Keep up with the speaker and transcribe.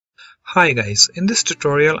Hi guys, in this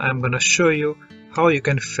tutorial I'm gonna show you how you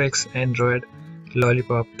can fix Android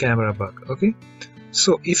Lollipop camera bug. Okay,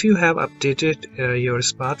 so if you have updated your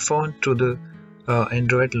smartphone to the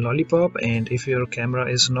Android Lollipop, and if your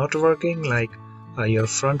camera is not working, like your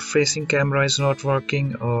front facing camera is not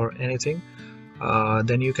working or anything,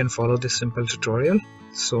 then you can follow this simple tutorial.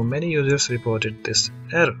 So many users reported this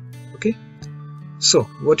error. Okay, so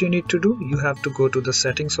what you need to do, you have to go to the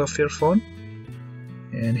settings of your phone,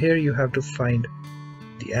 and here you have to find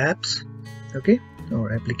the apps, okay,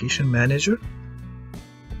 or application manager.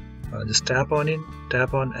 Just tap on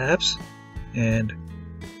apps, and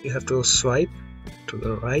you have to swipe to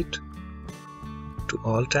the right to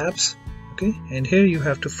all tabs, okay, and here you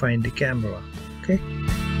have to find the camera. Okay,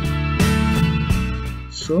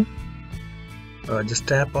 so just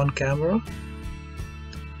tap on camera.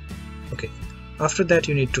 Okay, after that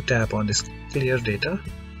you need to tap on this clear data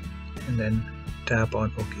and then tap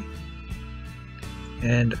on OK,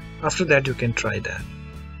 and after that you can try that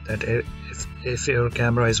if your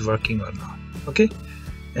camera is working or not. Okay,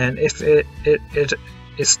 and if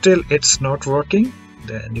it's not working,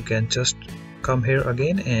 then you can just come here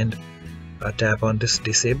again and tap on this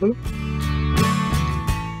disable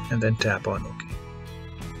and then tap on OK,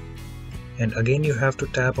 and again you have to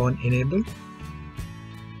tap on enable.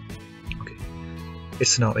 Okay,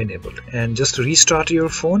 it's now enabled, and just restart your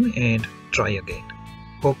phone and try again.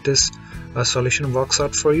 Hope this solution works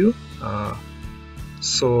out for you.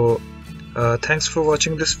 Thanks for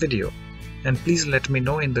watching this video, and please let me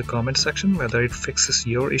know in the comment section whether it fixes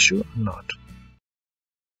your issue or not.